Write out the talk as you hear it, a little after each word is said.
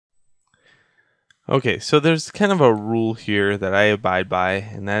Okay, so there's kind of a rule here that I abide by,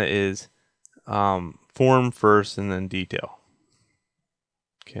 and that is form first and then detail.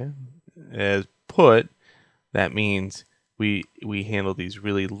 Okay, as put, that means we handle these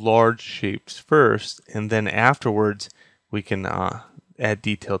really large shapes first, and then afterwards we can add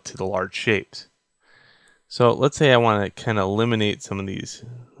detail to the large shapes. So let's say I want to kind of eliminate some of these.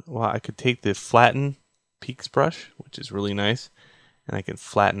 Well, I could take the flatten peaks brush, which is really nice, and I can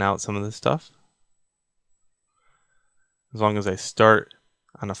flatten out some of this stuff. As long as I start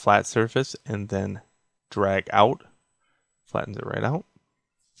on a flat surface and then drag out, flattens it right out.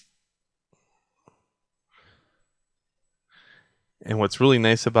 And what's really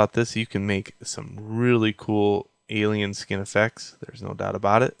nice about this, you can make some really cool alien skin effects. There's no doubt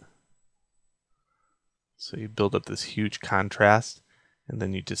about it. So you build up this huge contrast, and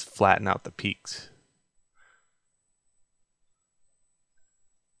then you just flatten out the peaks.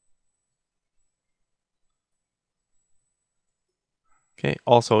 Okay.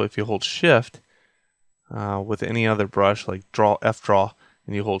 Also, if you hold Shift with any other brush, like F draw,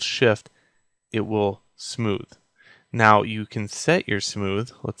 and you hold Shift, it will smooth. Now you can set your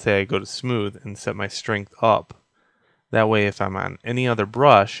smooth. Let's say I go to smooth and set my strength up. That way, if I'm on any other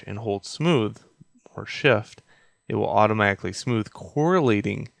brush and hold smooth or Shift, it will automatically smooth,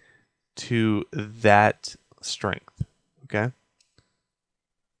 correlating to that strength. Okay.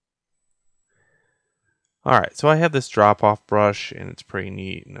 Alright, so I have this drop off brush, and it's pretty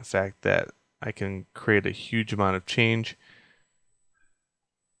neat in the fact that I can create a huge amount of change.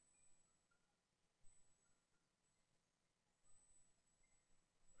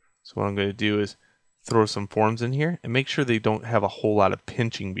 So what I'm going to do is throw some forms in here and make sure they don't have a whole lot of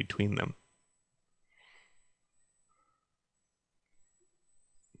pinching between them.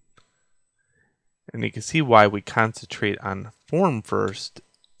 And you can see why we concentrate on form first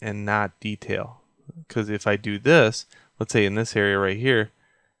and not detail. Because if I do this, let's say in this area right here,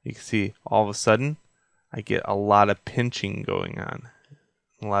 you can see all of a sudden I get a lot of pinching going on,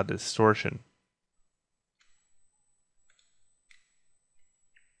 a lot of distortion.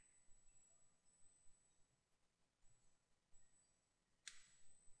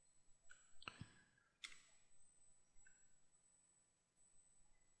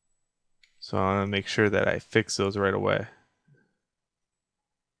 So I want to make sure that I fix those right away.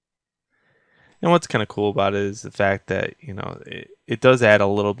 And what's kind of cool about it is the fact that, you know, it does add a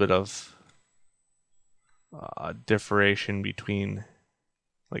little bit of differentiation between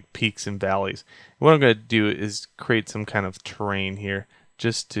like peaks and valleys. And what I'm going to do is create some kind of terrain here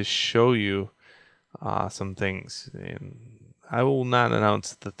just to show you some things. And I will not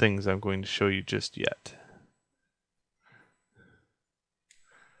announce the things I'm going to show you just yet.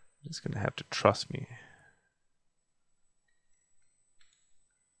 You're just going to have to trust me.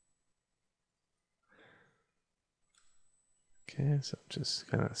 Okay, so just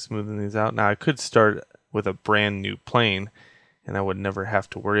kind of smoothing these out. Now I could start with a brand new plane, and I would never have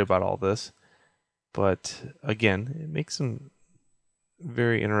to worry about all this. But again, it makes some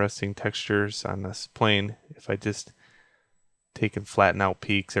very interesting textures on this plane if I just take and flatten out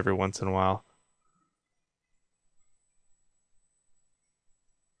peaks every once in a while.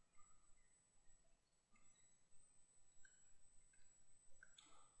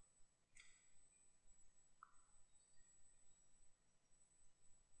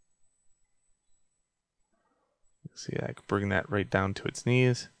 See, I can bring that right down to its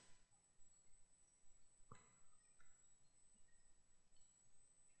knees.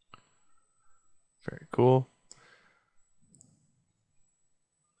 Very cool.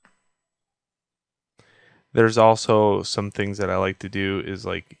 There's also some things that I like to do is,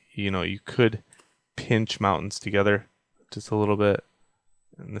 like, you know, you could pinch mountains together just a little bit,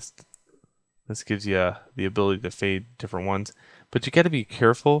 and this gives you the ability to fade different ones. But you got to be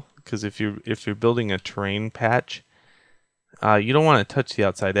careful, because if you're building a terrain patch, you don't want to touch the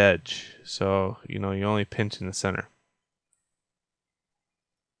outside edge. So, you know, you only pinch in the center.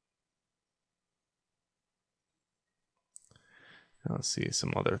 Now let's see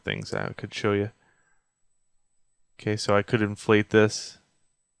some other things I could show you. Okay, so I could inflate this,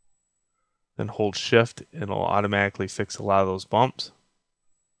 then hold Shift, and it'll automatically fix a lot of those bumps.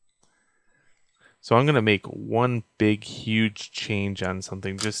 So I'm going to make one big, huge change on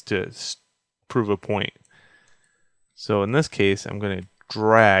something just to prove a point. So in this case, I'm going to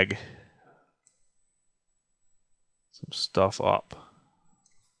drag some stuff up.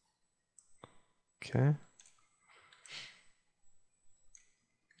 Okay.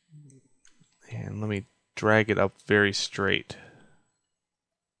 And let me drag it up very straight.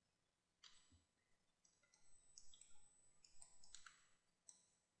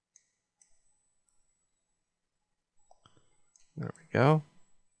 There we go.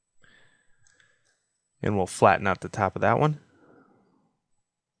 And we'll flatten out the top of that one.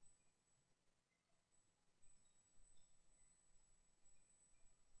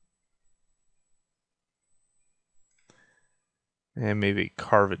 And maybe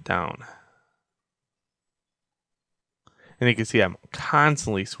carve it down. And you can see I'm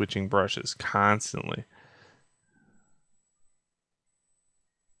constantly switching brushes, constantly.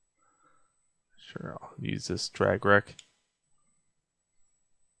 Sure, I'll use this drag rec.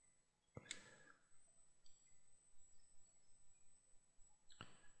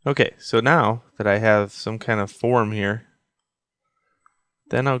 Okay, so now that I have some kind of form here,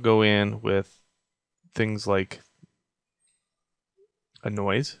 then I'll go in with things like a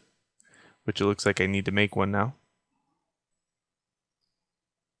noise, which it looks like I need to make one now.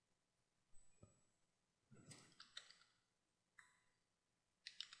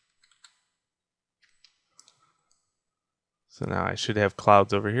 So now I should have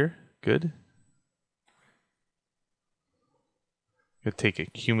clouds over here. Good. Gonna take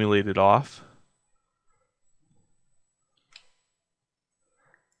accumulated off.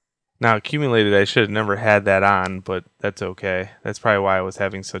 Now accumulated, I should have never had that on, but that's okay. That's probably why I was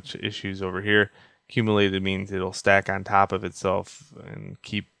having such issues over here. Accumulated means it'll stack on top of itself and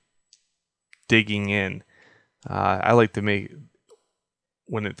keep digging in. I like to make,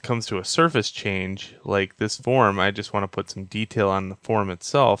 when it comes to a surface change like this form, I just want to put some detail on the form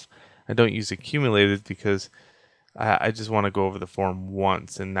itself. I don't use accumulated because I just want to go over the form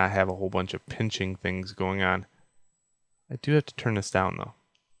once and not have a whole bunch of pinching things going on. I do have to turn this down though.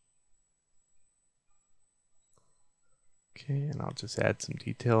 Okay, and I'll just add some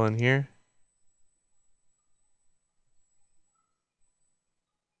detail in here.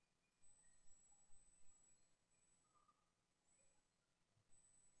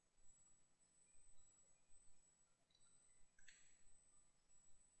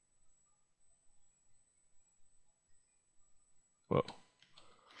 Whoa.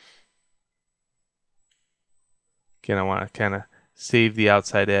 Again, I want to kind of save the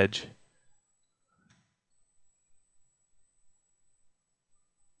outside edge.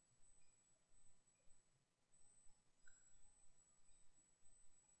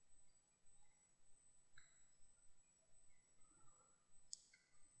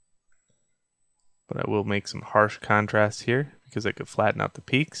 But I will make some harsh contrast here because I could flatten out the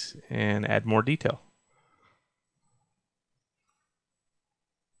peaks and add more detail.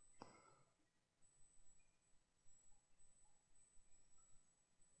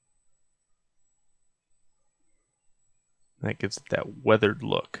 That gives it that weathered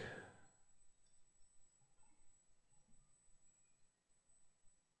look.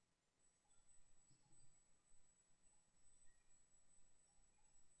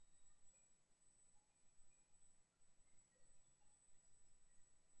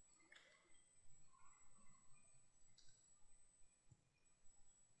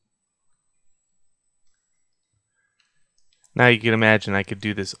 Now you can imagine I could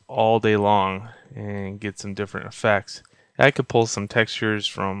do this all day long and get some different effects. I could pull some textures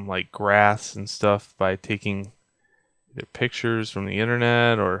from like grass and stuff by taking either pictures from the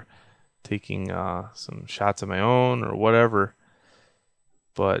internet or taking some shots of my own or whatever.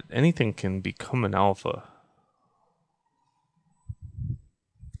 But anything can become an alpha.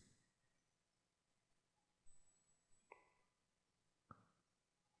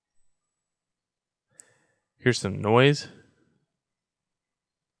 Here's some noise.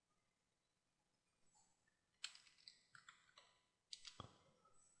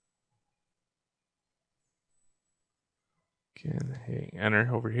 Again, hitting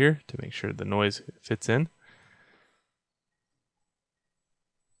enter over here to make sure the noise fits in.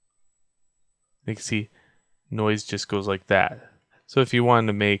 You can see noise just goes like that. So if you wanted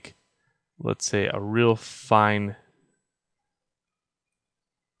to make, let's say, a real fine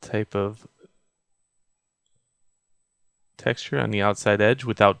type of texture on the outside edge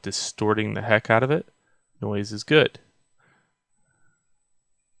without distorting the heck out of it, noise is good.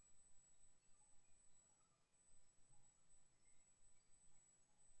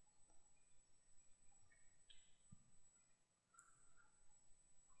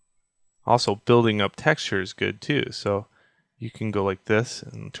 Also, building up texture is good too. So you can go like this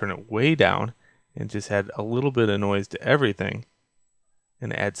and turn it way down and just add a little bit of noise to everything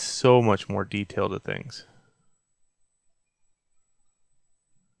and add so much more detail to things.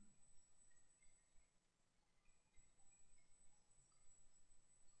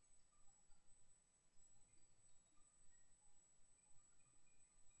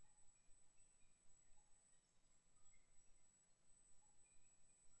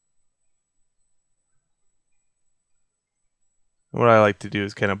 What I like to do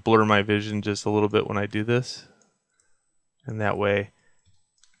is kind of blur my vision just a little bit when I do this. And that way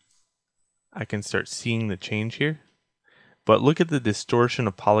I can start seeing the change here. But look at the distortion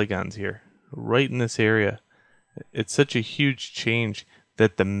of polygons here, right in this area. It's such a huge change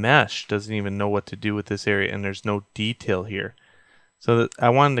that the mesh doesn't even know what to do with this area, and there's no detail here. So that I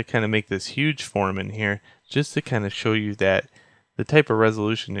wanted to kind of make this huge form in here just to kind of show you that the type of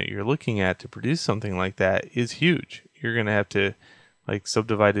resolution that you're looking at to produce something like that is huge. You're going to have to like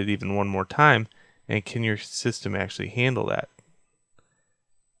subdivide it even one more time, and can your system actually handle that?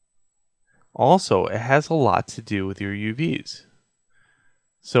 Also, it has a lot to do with your UVs.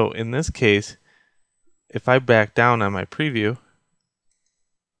 So in this case, if I back down on my preview,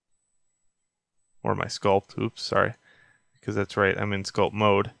 or my sculpt, oops, sorry, because that's right, I'm in sculpt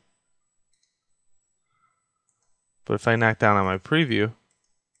mode. But if I knock down on my preview,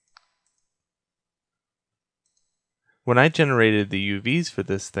 when I generated the UVs for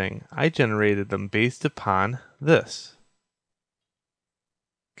this thing, I generated them based upon this.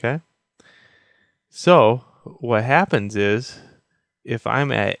 Okay? So what happens is, if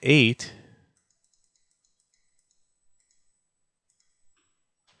I'm at 8,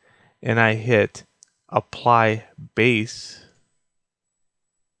 and I hit apply base,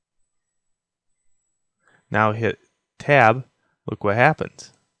 now hit tab, look what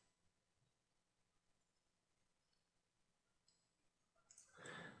happens.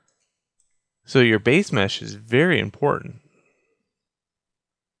 So your base mesh is very important.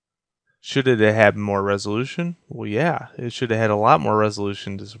 Should it have had more resolution? Well, yeah, it should have had a lot more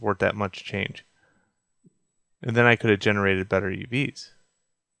resolution to support that much change. And then I could have generated better UVs.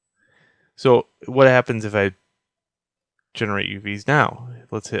 So what happens if I generate UVs now?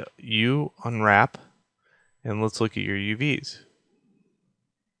 Let's hit U, unwrap, and let's look at your UVs.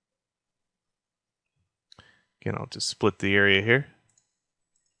 Again, I'll just split the area here.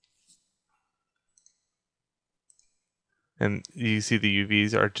 And you see the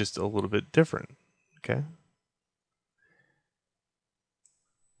UVs are just a little bit different, okay?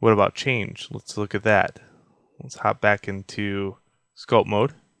 What about change? Let's look at that. Let's hop back into sculpt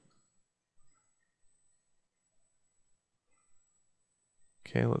mode.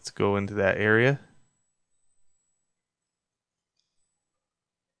 Okay, let's go into that area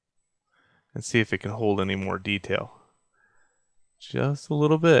and see if it can hold any more detail. Just a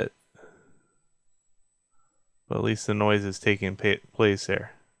little bit. But at least the noise is taking place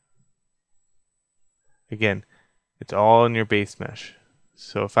there. Again, it's all in your base mesh.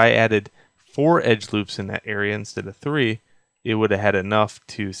 So if I added 4 edge loops in that area instead of 3, it would have had enough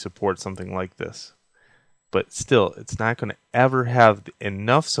to support something like this. But still, it's not going to ever have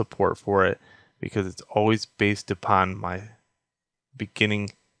enough support for it because it's always based upon my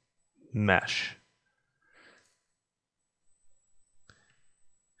beginning mesh.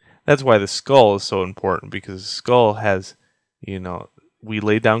 That's why the skull is so important, because the skull has, we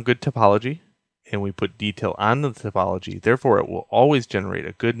lay down good topology and we put detail on the topology. Therefore, it will always generate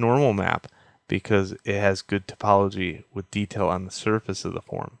a good normal map because it has good topology with detail on the surface of the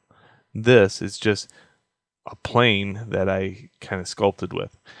form. This is just a plane that I kind of sculpted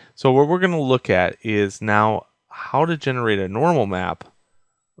with. So what we're going to look at is now how to generate a normal map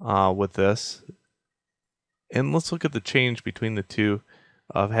with this. And let's look at the change between the two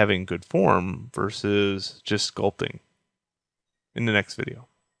of having good form versus just sculpting in the next video.